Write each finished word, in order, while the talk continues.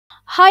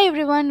Hi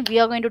everyone, we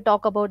are going to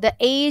talk about the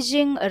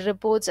aging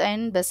reports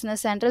in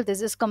Business Central.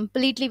 This is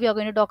completely we are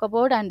going to talk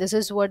about, and this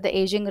is what the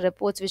aging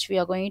reports which we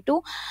are going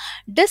to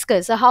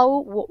discuss.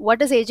 So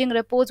what is aging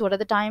reports? What are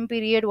the time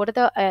period? What are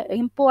the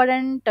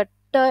important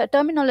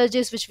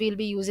terminologies which we'll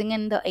be using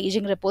in the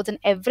aging reports and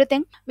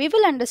everything? We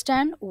will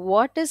understand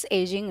what is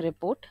aging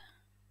report,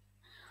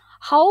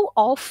 how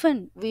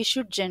often we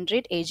should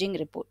generate aging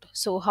report.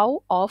 So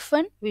how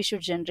often we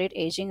should generate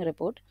aging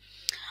report,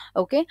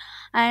 okay,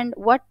 and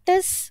what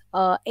is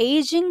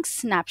aging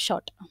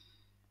snapshot,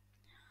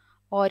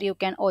 or you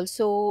can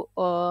also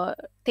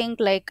think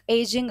like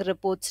aging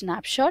report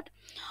snapshot.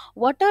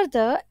 What are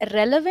the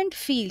relevant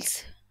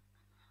fields,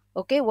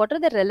 okay, what are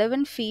the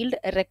relevant field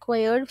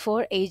required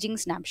for aging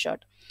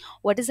snapshot?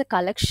 What is the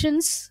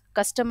collections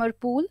customer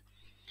pool?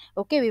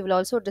 Okay, we will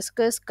also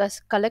discuss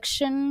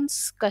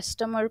collections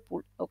customer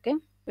pool. Okay,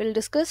 we'll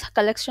discuss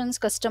collections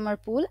customer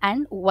pool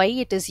and why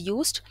it is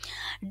used,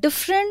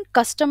 different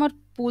customer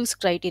pools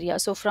criteria.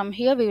 So from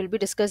here we will be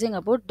discussing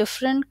about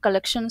different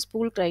collections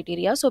pool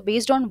criteria. So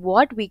based on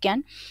what we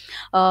can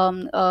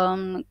um,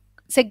 um,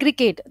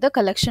 segregate the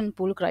collection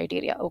pool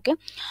criteria. Okay,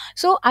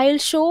 so I'll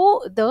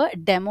show the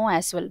demo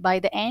as well. By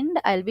the end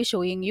I'll be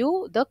showing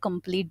you the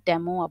complete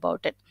demo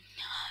about it.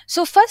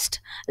 So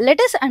first, let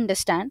us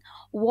understand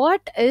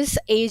what is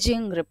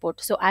aging report.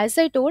 So as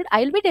I told,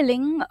 I'll be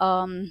telling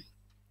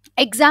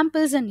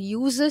examples and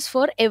uses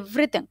for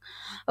everything.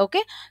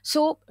 Okay,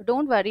 so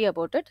don't worry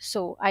about it.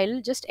 So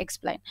I'll just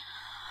explain.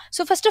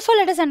 So first of all,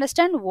 let us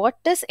understand what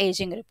is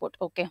aging report.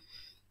 Okay,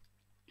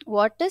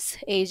 what is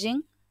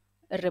aging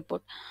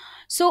report?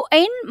 So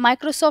in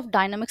Microsoft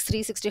Dynamics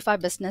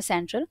 365 Business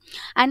Central,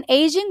 an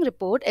aging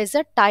report is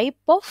a type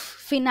of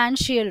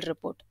financial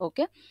report.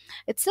 Okay,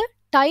 it's a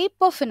type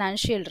of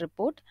financial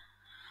report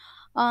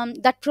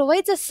that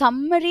provides a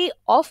summary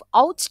of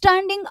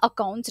outstanding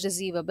accounts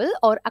receivable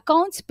or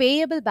accounts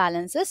payable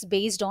balances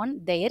based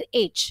on their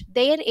age.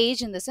 Their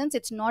age, in the sense,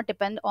 it's not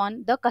depend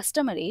on the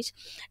customer age,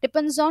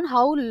 depends on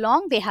how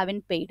long they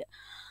haven't paid.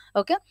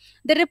 Okay,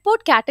 the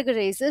report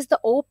categorizes the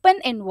open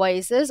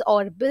invoices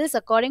or bills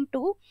according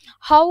to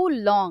how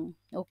long.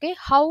 Okay,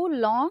 how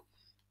long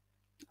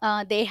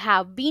they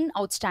have been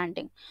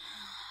outstanding.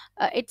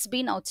 It's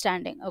been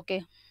outstanding.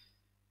 Okay,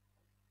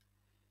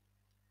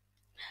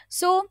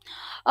 so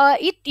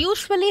it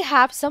usually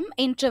have some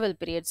interval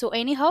period. So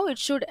anyhow it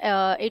should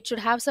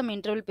have some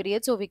interval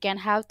period. So we can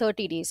have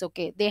 30 days.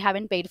 Okay, they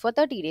haven't paid for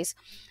 30 days,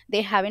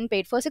 they haven't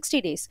paid for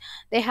 60 days,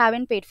 they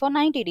haven't paid for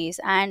 90 days,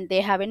 and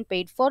they haven't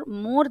paid for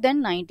more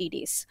than 90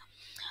 days.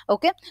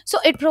 Okay, so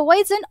it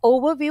provides an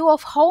overview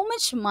of how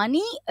much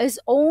money is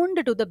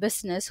owed to the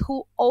business,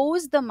 who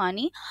owes the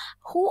money,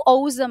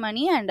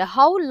 and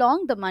how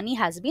long the money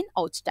has been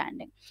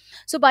outstanding.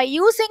 So by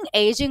using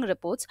aging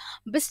reports,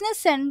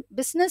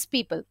 business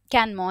people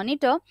can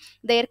monitor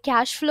their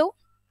cash flow.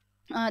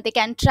 They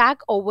can track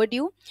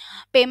overdue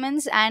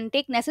payments and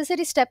take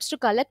necessary steps to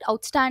collect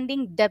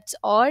outstanding debts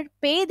or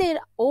pay their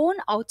own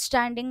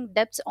outstanding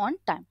debts on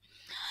time.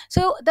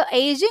 So, the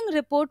aging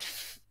report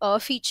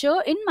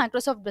feature in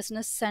Microsoft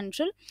Business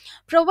Central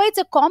provides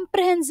a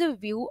comprehensive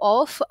view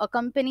of a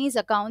company's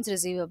accounts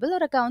receivable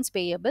or accounts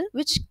payable,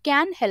 which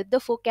can help the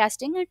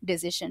forecasting and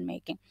decision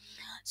making.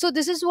 So,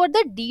 this is what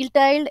the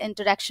detailed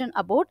introduction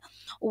about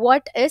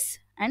what is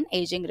an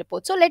aging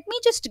report. So, let me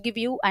just give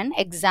you an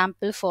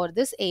example for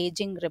this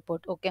aging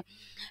report. Okay,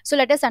 so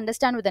let us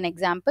understand with an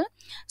example.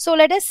 So,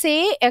 let us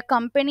say a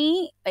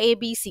company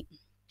ABC.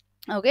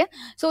 Okay,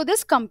 so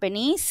this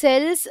company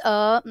sells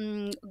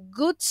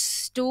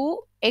goods to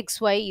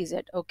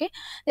XYZ. Okay,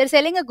 they're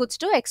selling a goods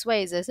to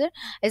XYZ.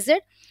 Is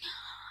it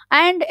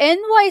and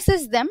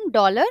invoices them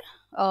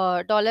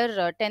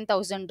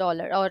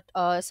 $10,000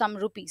 or some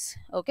rupees.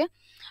 Okay,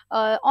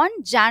 on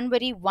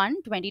January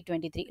 1,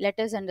 2023. Let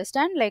us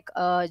understand, like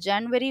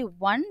January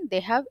 1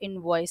 they have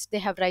raised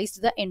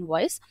the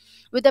invoice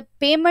with a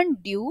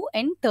payment due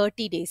in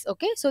 30 days.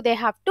 Okay, so they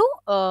have to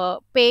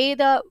pay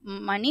the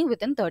money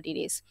within 30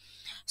 days.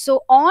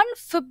 So on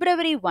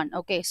February 1,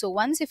 okay, so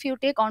once if you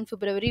take on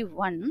February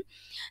 1,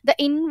 the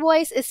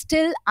invoice is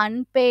still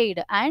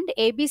unpaid, and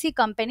ABC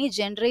company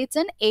generates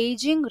an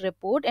aging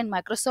report in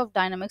Microsoft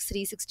Dynamics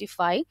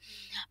 365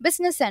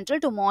 Business Central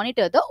to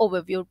monitor the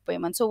overview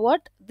payment. So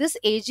what this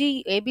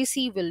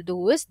ABC will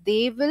do is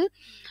they will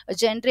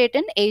generate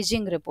an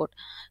aging report.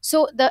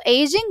 So the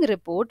aging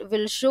report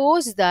will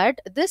shows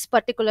that this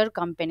particular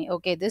company,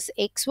 okay, this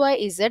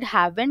XYZ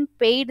haven't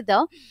paid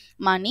the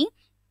money,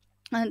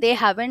 and they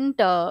haven't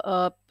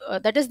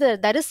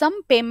that is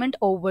some payment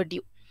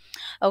overdue.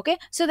 Okay,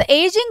 so the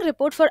aging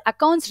report for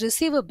accounts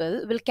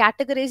receivable will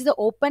categorize the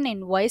open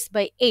invoice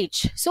by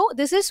age. So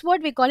this is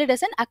what we call it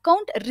as an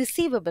account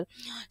receivable.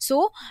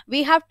 So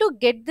we have to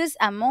get this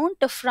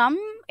amount from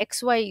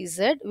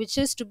XYZ, which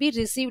is to be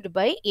received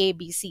by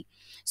ABC.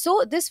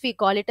 So this we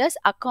call it as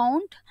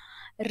account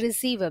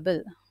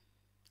receivable.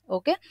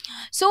 Okay,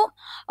 so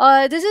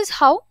this is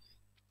how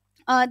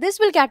This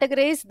will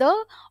categorize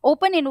the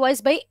open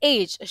invoice by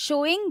age,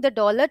 showing the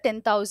dollar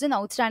 10,000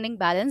 outstanding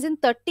balance in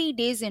 30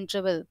 days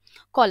interval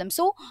column.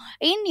 So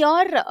in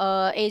your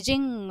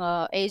aging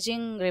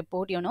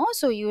report,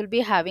 so you will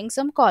be having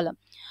some column.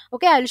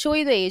 Okay, I'll show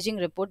you the aging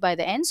report by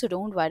the end, so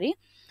don't worry.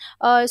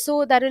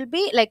 So there will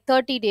be like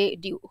 30-day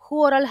due.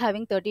 Who are all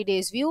having 30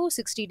 days view,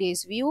 60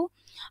 days view,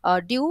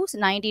 dues,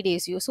 90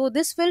 days view. So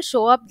this will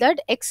show up that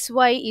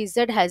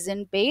XYZ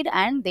hasn't paid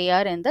and they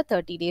are in the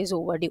 30 days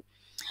overdue.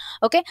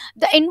 Okay,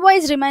 the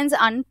invoice remains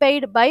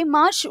unpaid by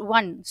March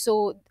 1.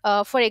 So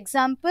for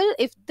example,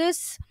 if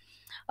this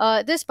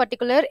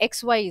particular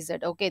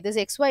XYZ, okay, this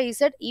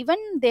XYZ, even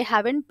they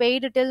haven't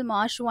paid till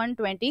March 1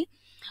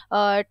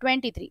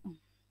 2023.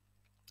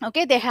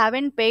 Okay, they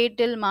haven't paid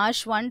till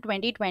March 1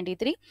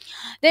 2023.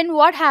 Then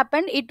what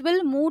happened, it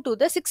will move to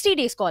the 60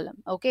 days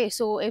column. Okay,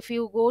 so if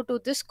you go to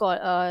this,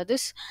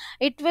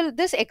 it will,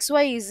 this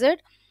XYZ,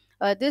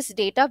 this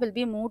data will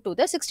be moved to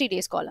the 60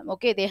 days column.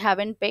 Okay, they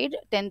haven't paid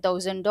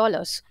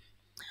 $10,000.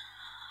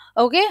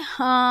 Okay,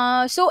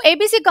 so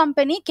ABC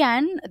company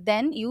can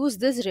then use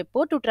this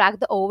report to track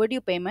the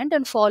overdue payment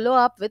and follow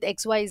up with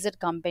XYZ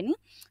company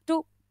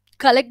to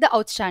collect the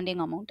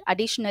outstanding amount.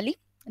 Additionally,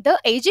 the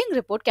aging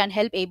report can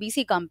help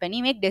ABC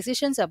company make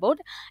decisions about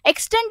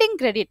extending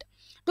credit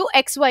to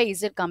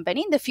XYZ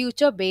company in the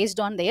future based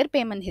on their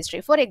payment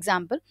history. For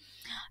example,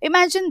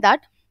 imagine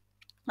that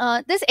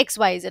this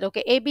XYZ,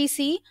 okay,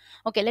 ABC,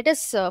 okay, let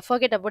us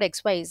forget about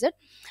XYZ.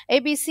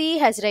 ABC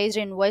has raised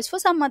invoice for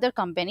some other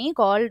company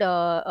called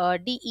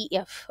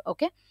DEF.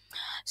 Okay,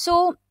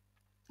 so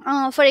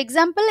for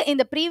example, in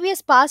the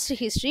previous past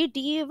history,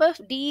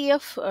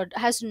 DEF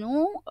has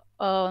no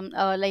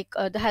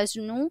has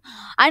no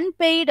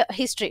unpaid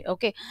history.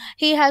 Okay,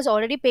 he has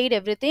already paid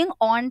everything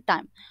on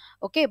time.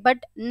 Okay, but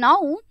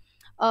now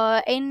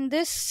in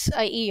this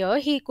year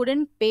he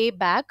couldn't pay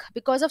back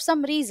because of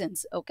some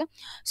reasons. Okay,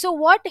 so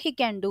what he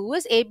can do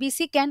is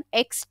ABC can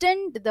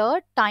extend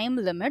the time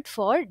limit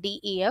for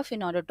DEF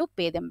in order to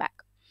pay them back.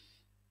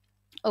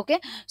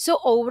 Okay, so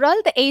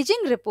overall, the aging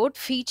report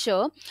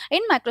feature in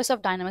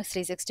Microsoft Dynamics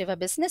 365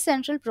 Business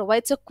Central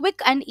provides a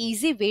quick and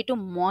easy way to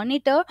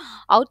monitor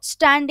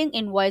outstanding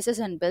invoices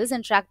and bills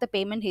and track the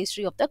payment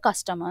history of the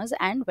customers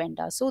and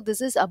vendors. So this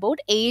is about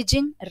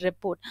aging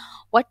report.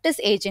 What is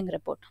aging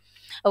report?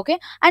 Okay,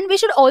 and we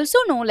should also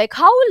know like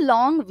how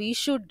long we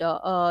should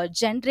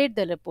generate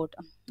the report.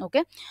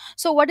 Okay,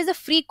 so what is the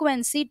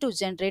frequency to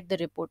generate the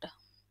report?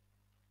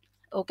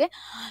 Okay,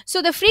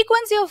 so the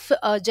frequency of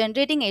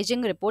generating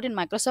aging report in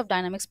Microsoft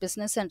Dynamics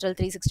Business Central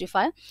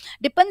 365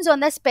 depends on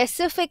the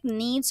specific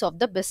needs of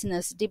the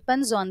business,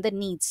 depends on the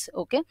needs.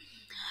 Okay,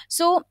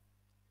 so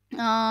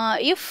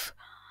if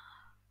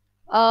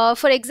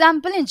for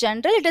example, in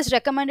general, it is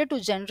recommended to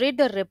generate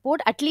the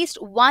report at least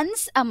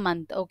once a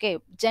month. Okay,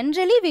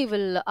 generally we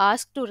will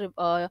ask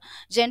to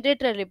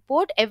generate a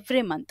report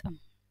every month.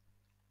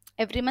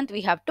 Every month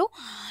we have to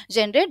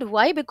generate.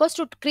 Why? Because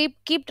to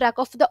keep track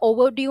of the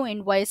overdue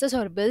invoices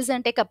or bills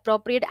and take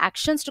appropriate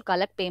actions to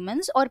collect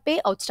payments or pay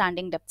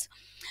outstanding debts.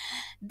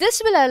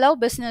 This will allow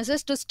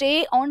businesses to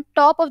stay on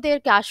top of their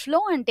cash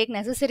flow and take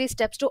necessary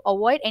steps to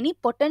avoid any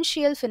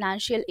potential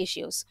financial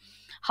issues.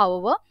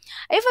 However,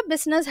 if a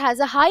business has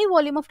a high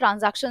volume of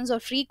transactions or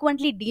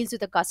frequently deals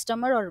with a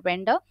customer or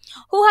vendor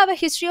who have a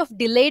history of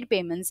delayed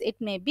payments, it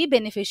may be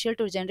beneficial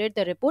to generate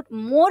the report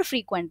more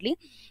frequently,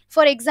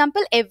 for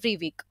example every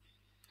week.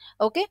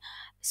 Okay,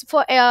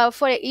 so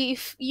for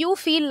if you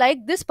feel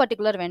like this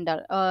particular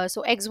vendor,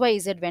 so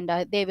XYZ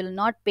vendor, they will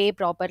not pay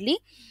properly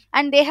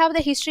and they have the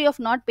history of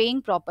not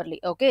paying properly.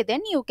 Okay,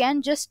 then you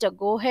can just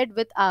go ahead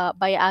with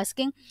by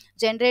asking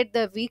generate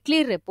the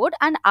weekly report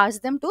and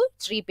ask them to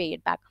repay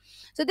it back.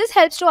 So this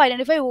helps to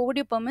identify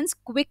overdue payments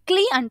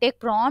quickly and take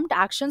prompt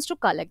actions to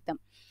collect them.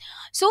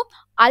 So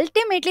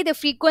ultimately, the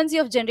frequency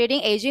of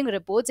generating aging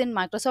reports in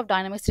Microsoft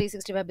Dynamics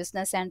 365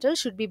 Business Central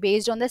should be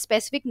based on the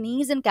specific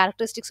needs and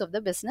characteristics of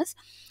the business,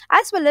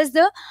 as well as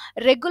the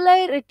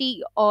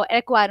regularity or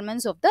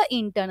requirements of the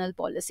internal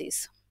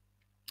policies.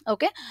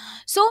 Okay,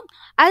 so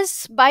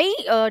as by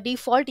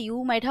default,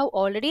 you might have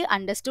already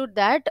understood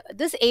that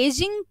this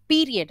aging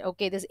period,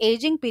 okay, this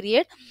aging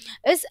period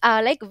is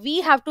like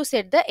we have to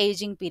set the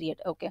aging period.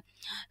 Okay,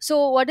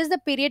 so what is the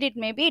period? It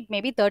may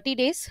be 30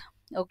 days.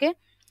 Okay,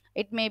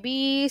 it may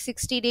be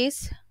 60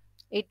 days,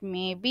 it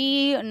may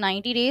be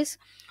 90 days,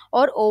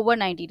 or over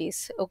 90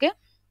 days. Okay,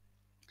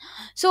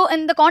 so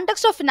in the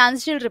context of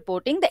financial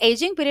reporting, the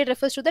aging period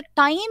refers to the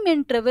time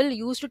interval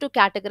used to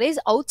categorize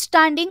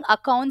outstanding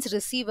accounts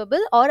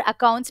receivable or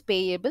accounts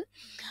payable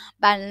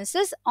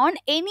balances on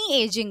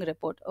any aging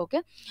report.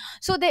 Okay,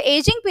 so the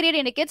aging period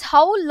indicates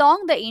how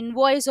long the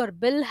invoice or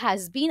bill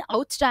has been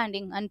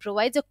outstanding and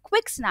provides a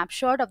quick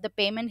snapshot of the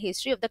payment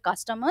history of the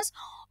customers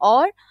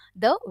or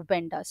the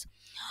vendors.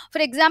 For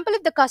example,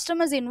 if the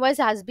customer's invoice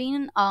has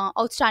been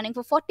outstanding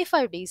for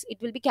 45 days,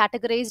 it will be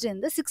categorized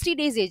in the 60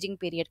 days aging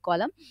period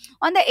column,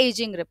 on the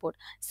aging report.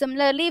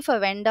 Similarly, if a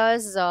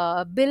vendor's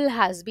bill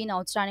has been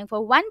outstanding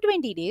for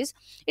 120 days,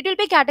 it will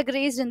be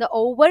categorized in the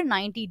over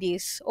 90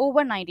 days.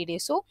 Over 90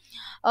 days. So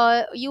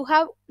you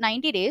have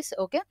 90 days.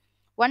 Okay.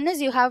 One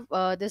is you have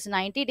this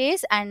 90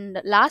 days,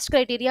 and last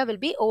criteria will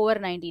be over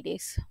 90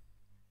 days.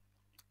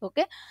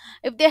 Okay.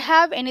 If they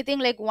have anything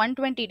like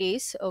 120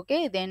 days,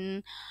 okay,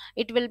 then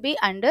it will be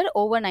under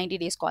over 90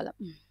 days column.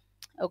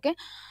 Okay.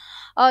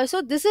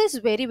 So this is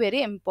very,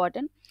 very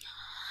important.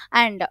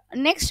 And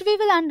next we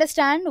will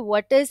understand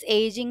what is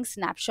aging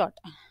snapshot.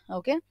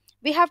 Okay.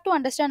 We have to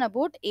understand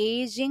about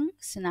aging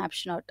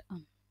snapshot.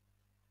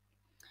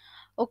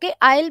 Okay,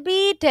 I'll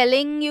be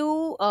telling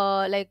you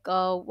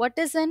what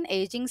is an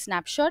aging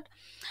snapshot,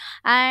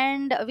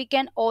 and we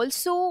can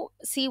also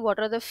see what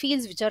are the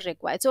fields which are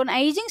required. So an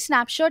aging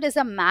snapshot is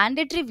a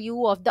mandatory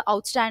view of the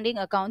outstanding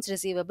accounts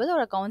receivable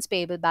or accounts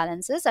payable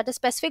balances at a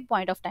specific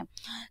point of time.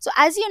 So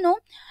as you know,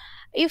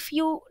 if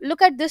you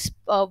look at this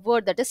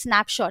word, that is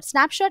snapshot,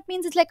 snapshot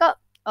means it's like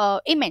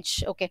a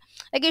image. Okay,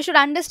 like you should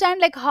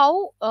understand like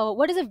how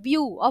what is a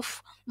view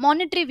of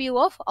monetary view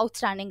of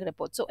outstanding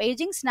reports. So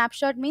aging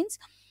snapshot means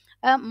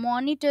a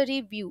monetary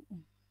view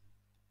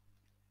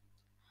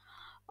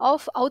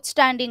of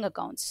outstanding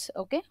accounts.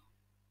 Okay.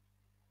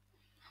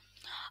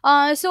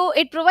 So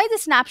it provides a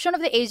snapshot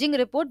of the aging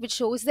report, which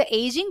shows the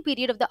aging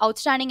period of the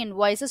outstanding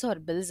invoices or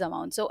bills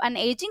amount. So an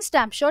aging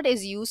snapshot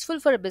is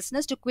useful for a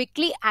business to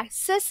quickly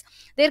access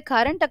their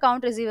current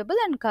account receivable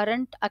and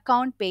current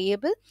account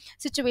payable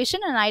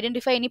situation and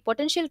identify any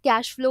potential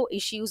cash flow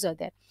issues are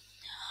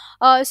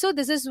there. So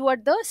this is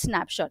what the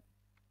snapshot.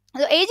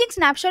 The aging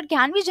snapshot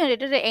can be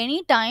generated at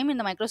any time in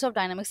the Microsoft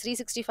Dynamics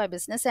 365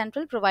 Business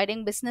Central,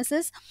 providing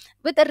businesses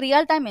with a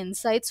real-time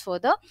insights for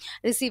the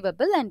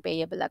receivable and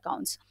payable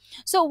accounts.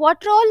 So,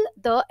 what are all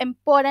the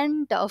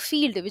important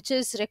field which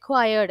is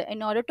required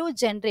in order to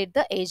generate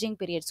the aging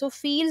period? So,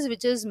 fields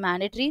which is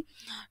mandatory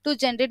to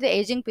generate the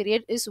aging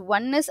period is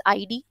one is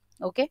ID,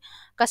 okay,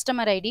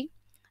 customer ID,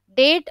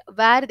 date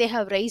where they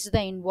have raised the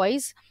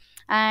invoice,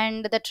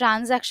 and the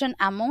transaction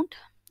amount.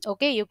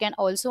 Okay, you can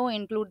also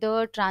include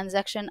the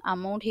transaction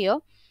amount here,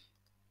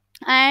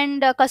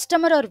 and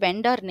customer or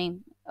vendor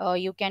name.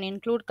 You can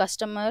include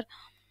customer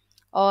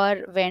or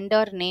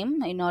vendor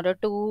name in order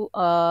to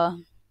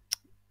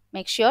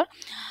make sure.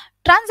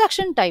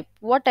 Transaction type,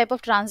 what type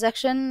of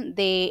transaction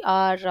they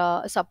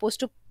are supposed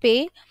to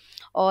pay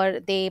or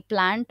they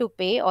plan to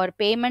pay, or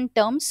payment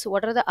terms,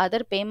 what are the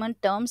other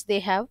payment terms they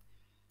have.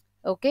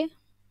 Okay,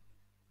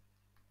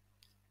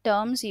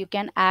 terms, you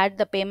can add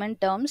the payment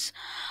terms.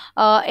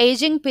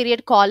 Aging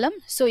period column,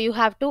 so you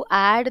have to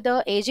add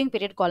the aging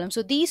period column.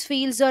 So these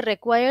fields are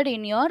required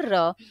in your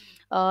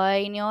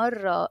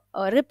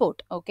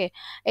report. Okay,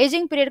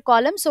 aging period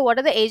column. So what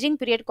are the aging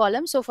period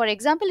columns? So for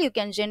example, you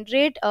can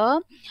generate a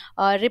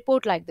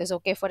report like this.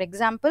 Okay, for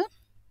example,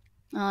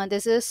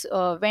 this is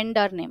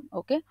vendor name.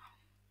 Okay,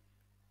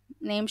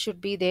 name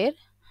should be there.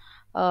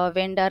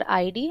 Vendor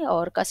ID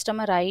or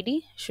customer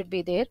ID should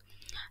be there.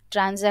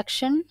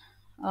 Transaction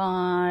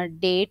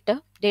date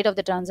of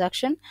the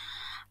transaction,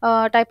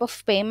 type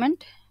of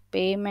payment.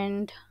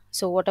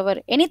 So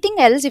whatever, anything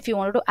else if you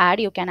wanted to add,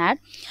 you can add.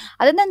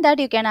 Other than that,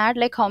 you can add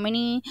like how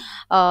many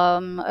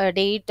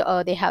date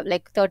they have,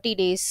 like 30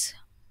 days.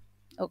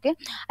 Okay,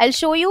 I'll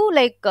show you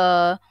like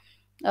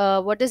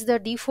what is the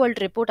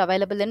default report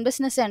available in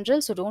Business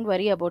Central, so don't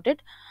worry about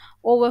it.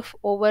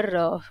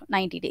 Over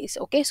 90 days.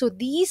 Okay, so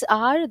these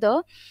are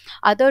the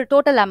other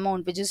total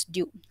amount which is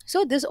due.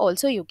 So this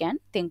also you can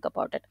think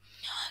about it.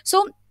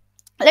 So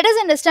let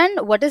us understand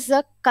what is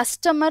the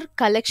customer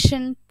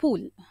collection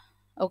pool.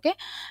 Okay,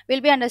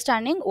 we'll be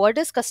understanding what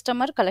is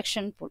customer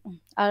collection pool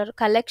or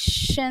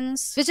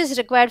collections which is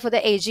required for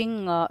the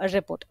aging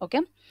report. Okay,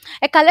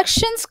 a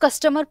collections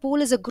customer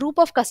pool is a group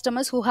of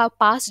customers who have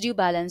past due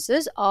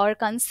balances or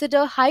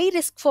consider high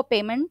risk for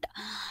payment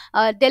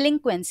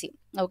delinquency.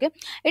 Okay,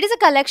 it is a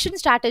collection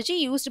strategy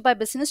used by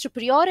business to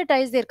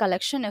prioritize their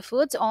collection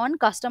efforts on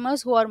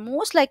customers who are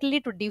most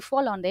likely to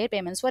default on their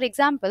payments. For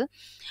example,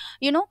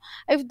 you know,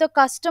 if the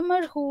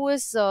customer who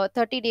is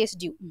 30 days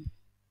due,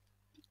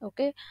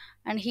 okay,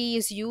 and he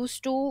is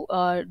used to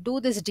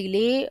do this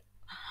delay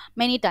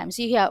many times,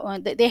 he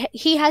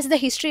has the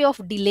history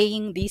of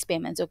delaying these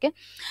payments. Okay,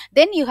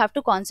 then you have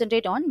to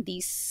concentrate on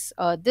these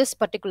this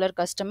particular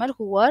customer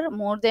who are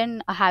more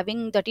than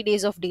having 30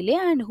 days of delay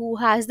and who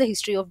has the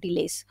history of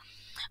delays.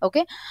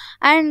 Okay,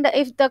 and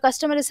if the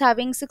customer is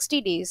having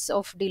 60 days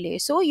of delay,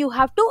 so you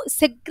have to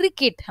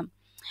segregate him.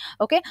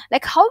 Okay,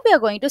 like how we are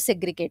going to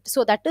segregate,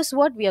 so that is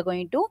what we are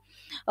going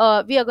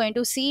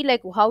to see,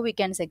 like how we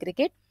can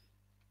segregate.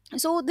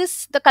 So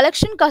this, the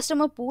collection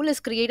customer pool is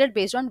created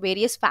based on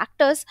various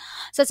factors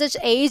such as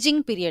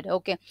aging period.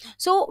 Okay,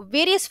 so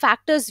various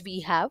factors we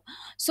have.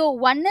 So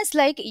one is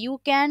like you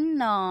can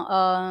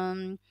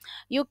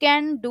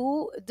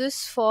do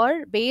this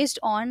for based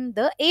on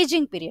the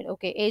aging period.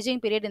 Okay, aging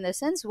period in the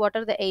sense, what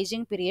are the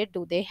aging period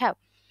do they have?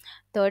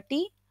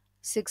 30,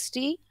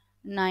 60,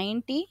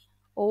 90,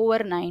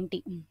 over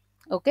 90.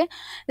 Okay,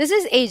 this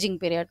is aging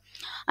period.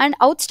 And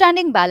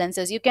outstanding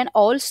balances, you can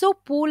also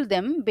pool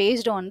them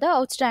based on the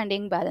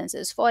outstanding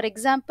balances. For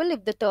example,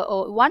 if the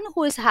one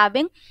who is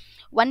having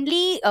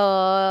only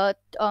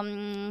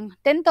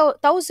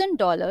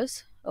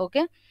 $10,000,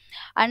 okay,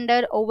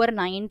 under over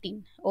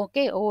 19,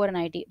 okay, over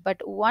 90,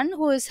 but one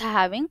who is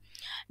having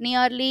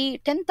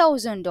nearly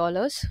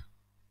 $10,000,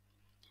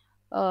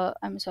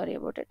 I'm sorry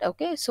about it,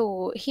 okay,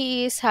 so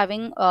he is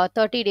having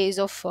 30 days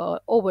of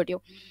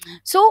overdue.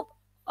 So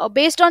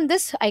based on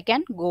this I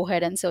can go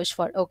ahead and search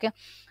for, okay.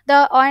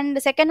 The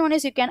second one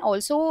is you can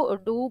also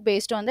do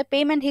based on the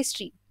payment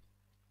history,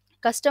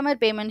 customer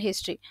payment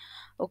history.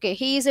 Okay,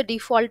 he is a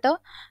defaulter,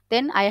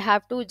 then I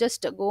have to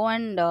just go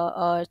and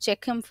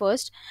check him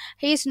first.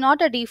 He is not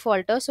a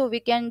defaulter, so we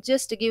can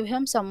just give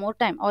him some more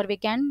time, or we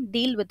can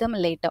deal with him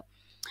later.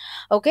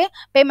 Okay,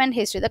 payment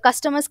history, the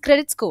customer's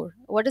credit score,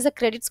 what is the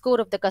credit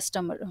score of the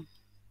customer.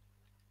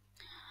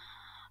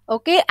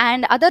 Okay,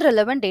 and other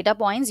relevant data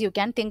points you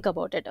can think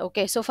about it.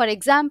 Okay, so for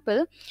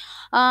example,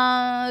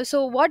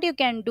 so what you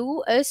can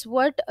do is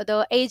what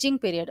the aging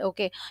period.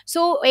 Okay,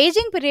 so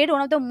aging period, one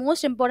of the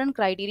most important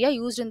criteria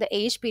used in the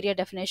age period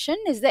definition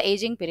is the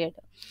aging period.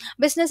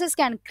 Businesses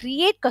can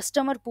create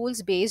customer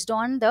pools based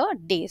on the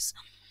days.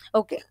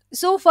 Okay,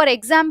 so for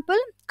example,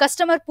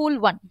 customer pool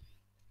 1,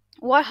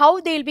 what, how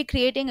they'll be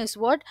creating is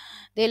what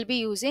they'll be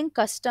using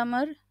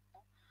customer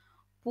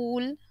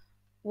pool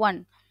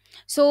 1.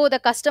 So the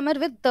customer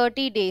with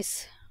 30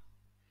 days.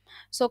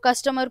 So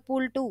customer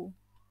pool 2,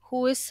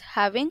 who is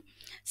having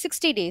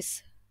 60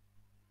 days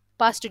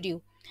past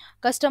due.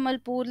 Customer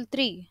pool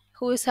 3,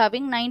 who is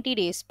having 90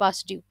 days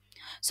past due.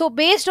 So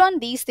based on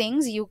these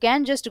things you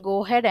can just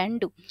go ahead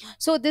and do.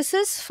 So this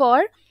is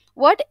for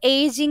what,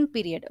 aging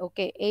period.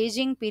 Okay,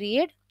 aging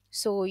period.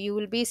 So you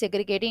will be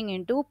segregating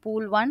into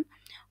pool 1,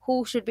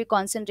 who should be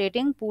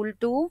concentrating, pool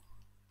 2,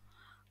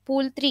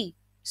 pool 3.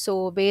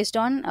 So based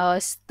on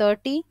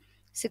 30,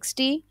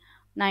 60,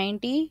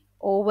 90,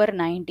 over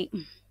 90.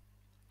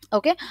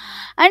 Okay,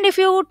 and if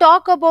you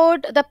talk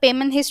about the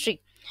payment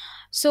history,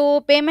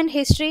 so payment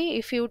history,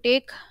 if you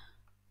take,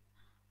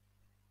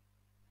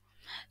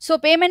 so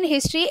payment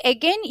history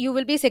again you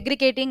will be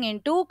segregating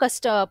into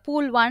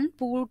pool 1,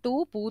 pool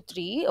 2, pool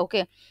 3.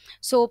 Okay,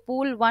 so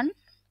pool 1,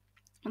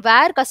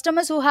 where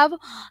customers who have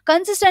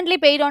consistently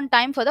paid on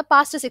time for the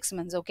past 6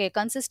 months. Okay,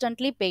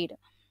 consistently paid,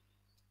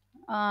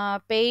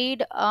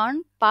 paid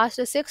on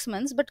past 6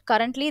 months, but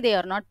currently they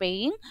are not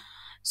paying.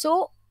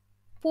 So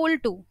pool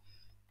 2,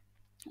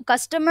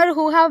 customer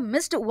who have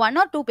missed one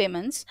or two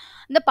payments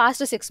in the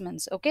past 6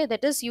 months. Okay,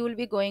 that is you will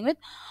be going with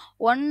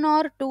one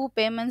or two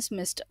payments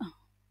missed.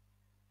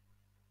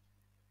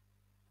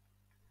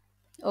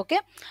 Okay,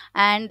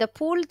 and the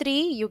pool 3,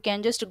 you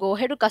can just go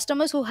ahead to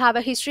customers who have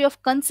a history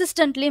of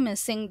consistently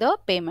missing the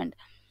payment,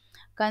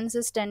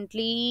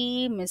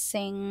 consistently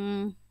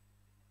missing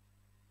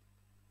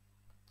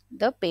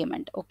the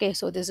payment. Okay,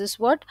 so this is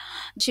what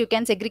you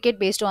can segregate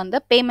based on the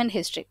payment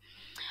history.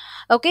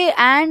 Okay,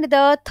 and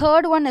the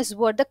third one is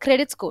what, the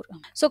credit score.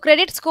 So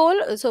credit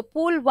score, so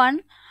pool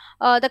 1,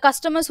 the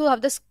customers who have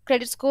this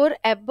credit score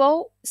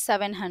above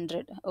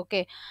 700.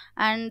 Okay,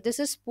 and this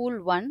is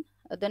pool 1.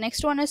 The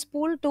next one is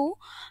pool 2,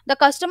 the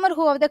customer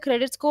who have the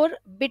credit score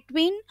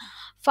between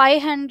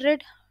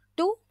 500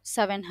 to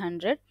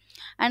 700,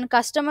 and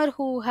customer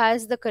who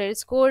has the credit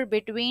score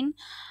between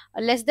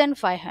less than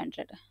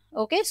 500.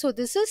 Okay, so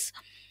this is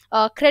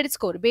credit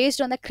score. Based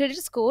on the credit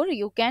score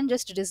you can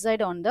just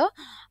decide on the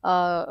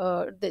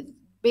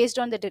based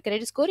on the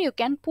credit score you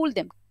can pool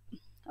them.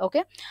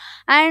 Okay,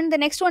 and the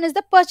next one is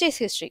the purchase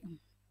history,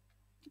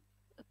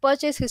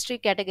 purchase history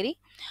category.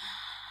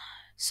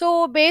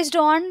 So based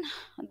on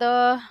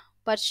the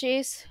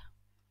purchase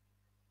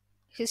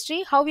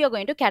history, how we are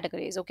going to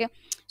categorize. Okay,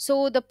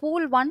 so the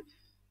pool 1,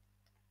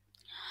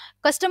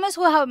 customers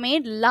who have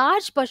made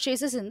large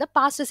purchases in the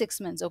past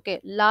 6 months.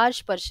 Okay,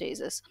 large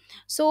purchases,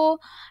 so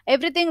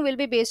everything will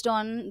be based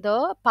on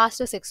the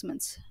past 6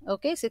 months.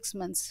 Okay, 6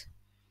 months.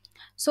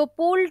 So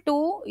pool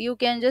 2, you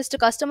can just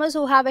customers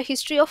who have a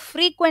history of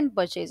frequent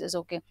purchases.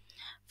 Okay,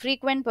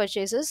 frequent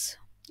purchases.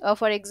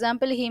 For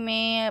example, he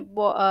might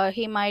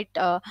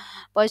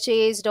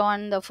purchased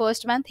on the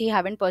first month, he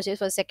haven't purchased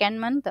for second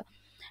month,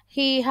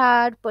 he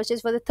had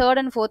purchased for the third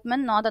and fourth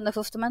month, not on the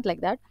fifth month,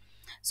 like that.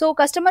 So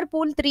customer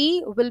pool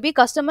 3 will be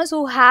customers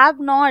who have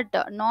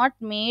not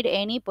made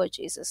any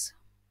purchases.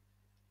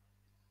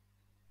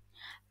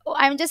 Oh,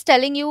 I'm just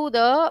telling you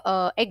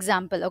the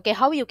example, okay,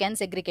 how you can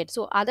segregate.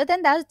 So other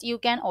than that you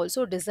can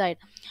also decide,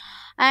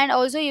 and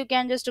also you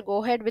can just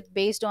go ahead with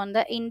based on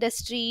the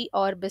industry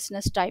or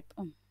business type.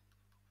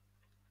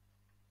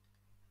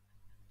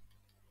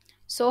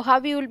 So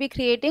how you will be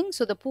creating,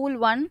 so the pool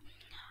 1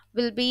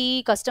 will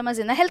be customers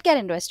in the healthcare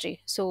industry.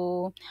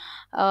 So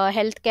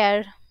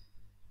healthcare.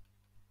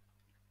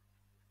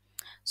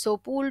 So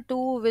pool 2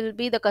 will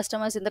be the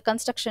customers in the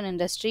construction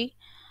industry.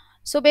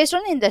 So based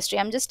on the industry,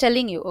 I'm just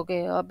telling you,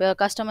 okay,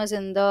 customers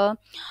in the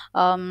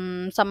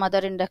some other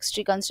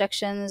industry,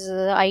 constructions,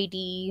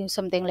 IT,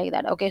 something like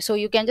that. Okay, so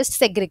you can just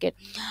segregate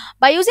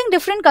by using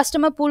different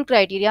customer pool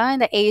criteria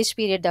and the age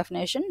period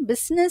definition.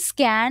 Business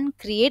can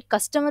create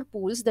customer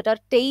pools that are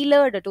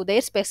tailored to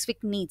their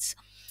specific needs.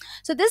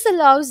 So this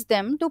allows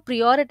them to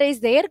prioritize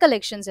their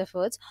collections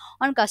efforts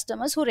on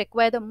customers who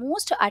require the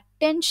most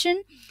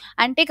attention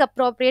and take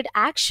appropriate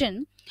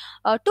action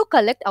to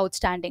collect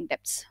outstanding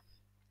debts.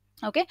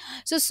 Okay,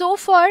 so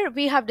far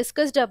we have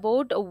discussed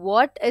about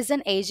what is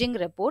an aging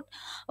report.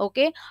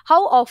 Okay,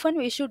 how often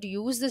we should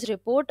use this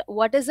report,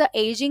 what is the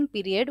aging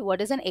period, what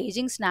is an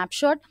aging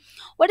snapshot,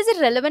 what is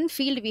the relevant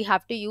field we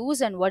have to use,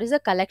 and what is a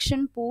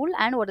collection pool,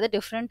 and what are the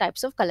different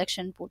types of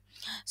collection pool.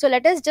 So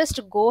let us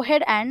just go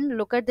ahead and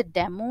look at the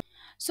demo.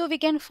 So we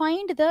can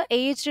find the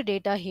aged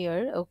data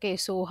here. Okay,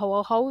 so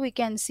how we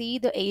can see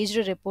the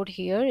aged report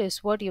here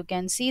is what you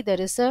can see.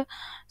 There is a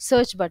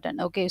search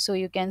button. Okay, so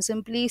you can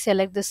simply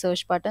select the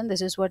search button.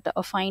 This is what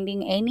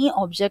finding any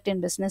object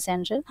in Business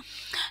Central.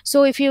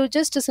 So if you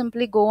just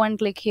simply go and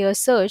click here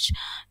search,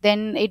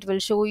 then it will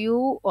show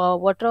you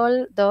what are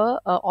all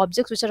the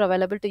objects which are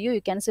available to you.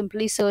 You can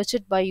simply search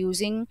it by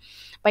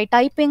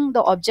typing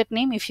the object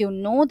name if you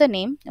know the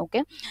name.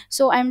 Okay,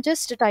 so I'm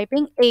just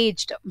typing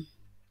aged.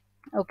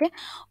 Okay,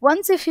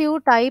 once if you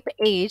type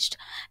aged,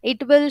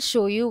 it will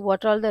show you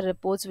what are all the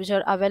reports which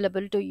are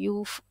available to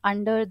you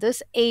under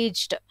this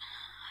aged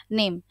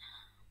name.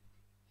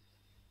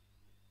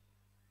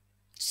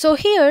 So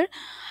here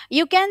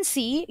you can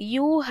see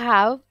you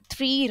have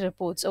three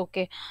reports.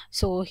 Okay,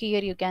 so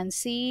here you can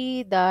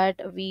see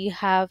that we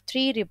have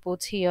three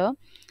reports here,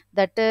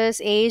 that is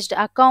aged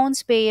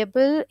accounts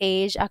payable,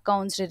 aged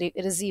accounts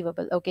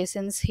receivable. Okay,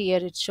 since here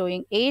it's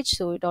showing age,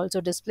 so it also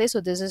displays.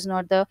 So this is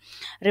not the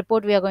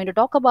report we are going to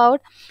talk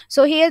about.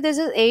 So here this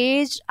is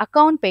aged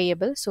account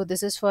payable, so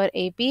this is for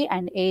AP,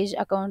 and aged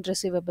account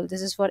receivable,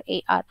 this is for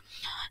AR.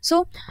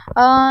 So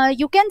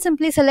you can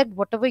simply select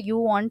whatever you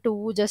want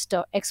to just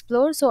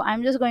explore. So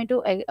I'm just going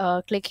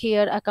to click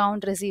here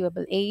account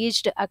receivable,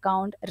 aged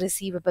account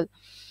receivable.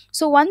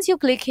 So once you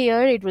click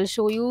here, it will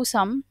show you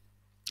some.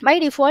 By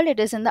default it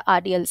is in the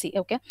RDLC.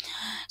 Okay,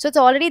 so it's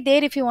already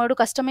there. If you want to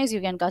customize, you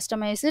can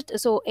customize it.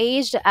 So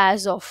aged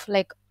as of,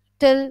 like,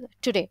 till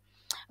today.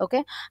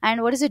 Okay,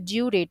 and what is the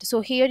due date?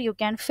 So here you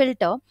can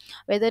filter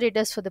whether it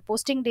is for the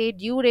posting date,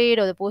 due date,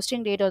 or the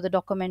posting date, or the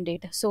document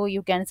date. So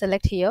you can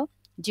select here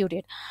due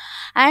date.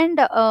 And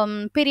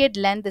period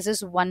length, this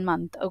is 1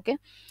 month. Okay,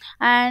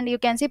 and you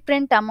can see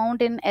print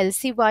amount in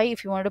LCY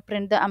if you want to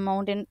print the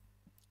amount in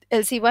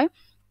LCY,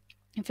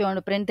 if you want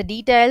to print the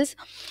details.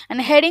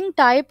 And heading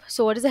type,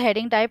 so what is the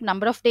heading type?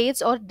 Number of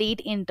dates or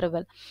date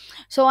interval.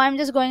 So I'm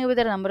just going with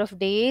the number of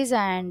days.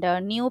 And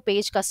new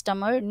page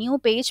customer, new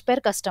page per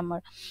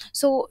customer.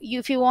 So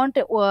if you want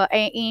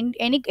in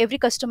any every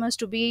customers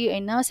to be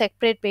in a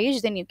separate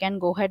page, then you can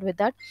go ahead with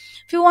that.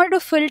 If you want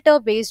to filter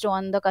based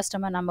on the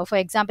customer number, for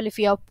example, if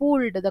you have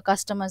pooled the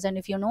customers and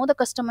if you know the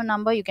customer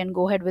number, you can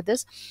go ahead with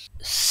this.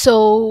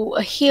 So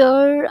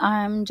here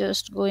I'm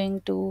just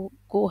going to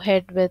go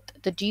ahead with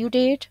the due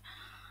date.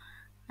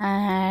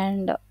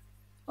 And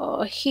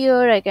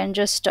here I can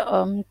just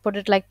put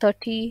it like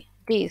 30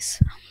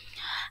 days,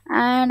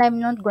 and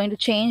I'm not going to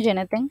change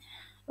anything.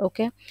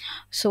 Okay,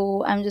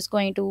 so I'm just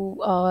going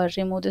to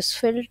remove this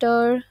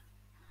filter,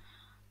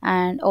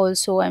 and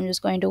also I'm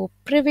just going to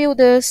preview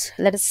this.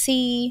 Let us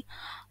see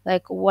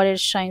like what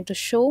it's trying to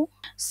show.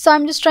 So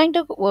I'm just trying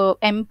to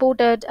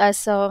import it as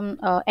some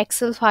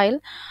Excel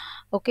file.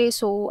 Okay,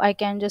 so I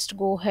can just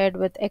go ahead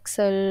with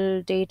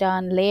Excel data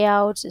and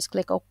layouts, just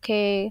click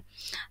OK.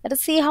 Let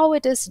us see how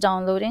it is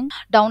downloading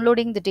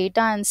the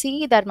data, and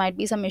see there might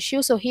be some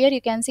issue. So here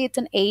you can see it's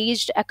an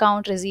aged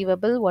account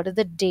receivable. What is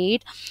the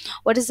date,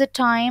 what is the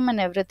time, and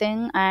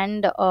everything.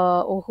 And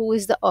who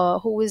is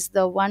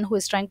the one who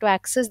is trying to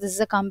access? This is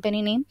a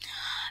company name.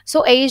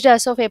 So aged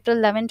as of April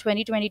 11,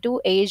 2022,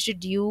 aged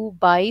due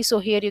by. So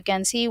here you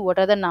can see what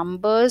are the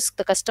numbers,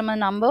 the customer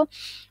number,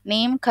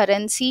 name,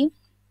 currency,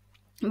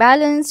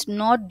 balance,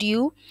 not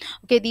due.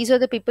 Okay, these are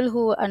the people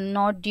who are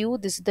not due.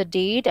 This is the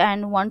date.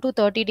 And 1 to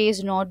 30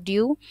 days not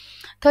due,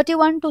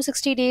 31 to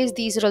 60 days,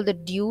 these are all the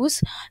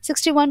dues,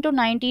 61 to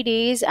 90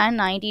 days, and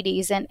 90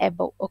 days and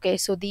above. Okay,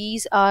 so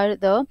these are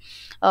the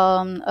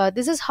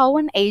this is how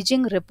an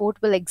aging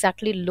report will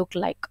exactly look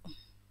like.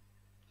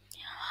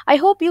 I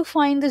hope you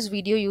find this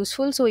video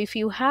useful. So if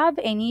you have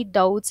any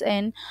doubts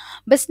in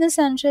Business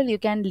Central, you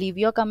can leave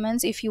your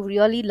comments. If you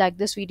really like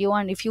this video,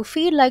 and if you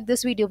feel like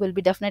this video will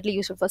be definitely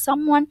useful for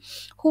someone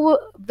who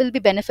will be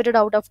benefited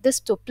out of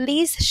this, so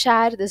please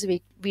share this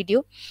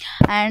video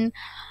and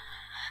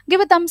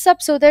give a thumbs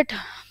up so that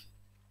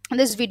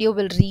this video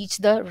will reach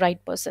the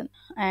right person.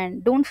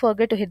 And don't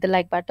forget to hit the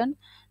like button,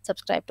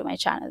 subscribe to my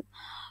channel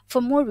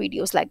for more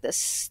videos like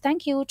this.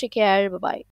 Thank you, take care, bye bye.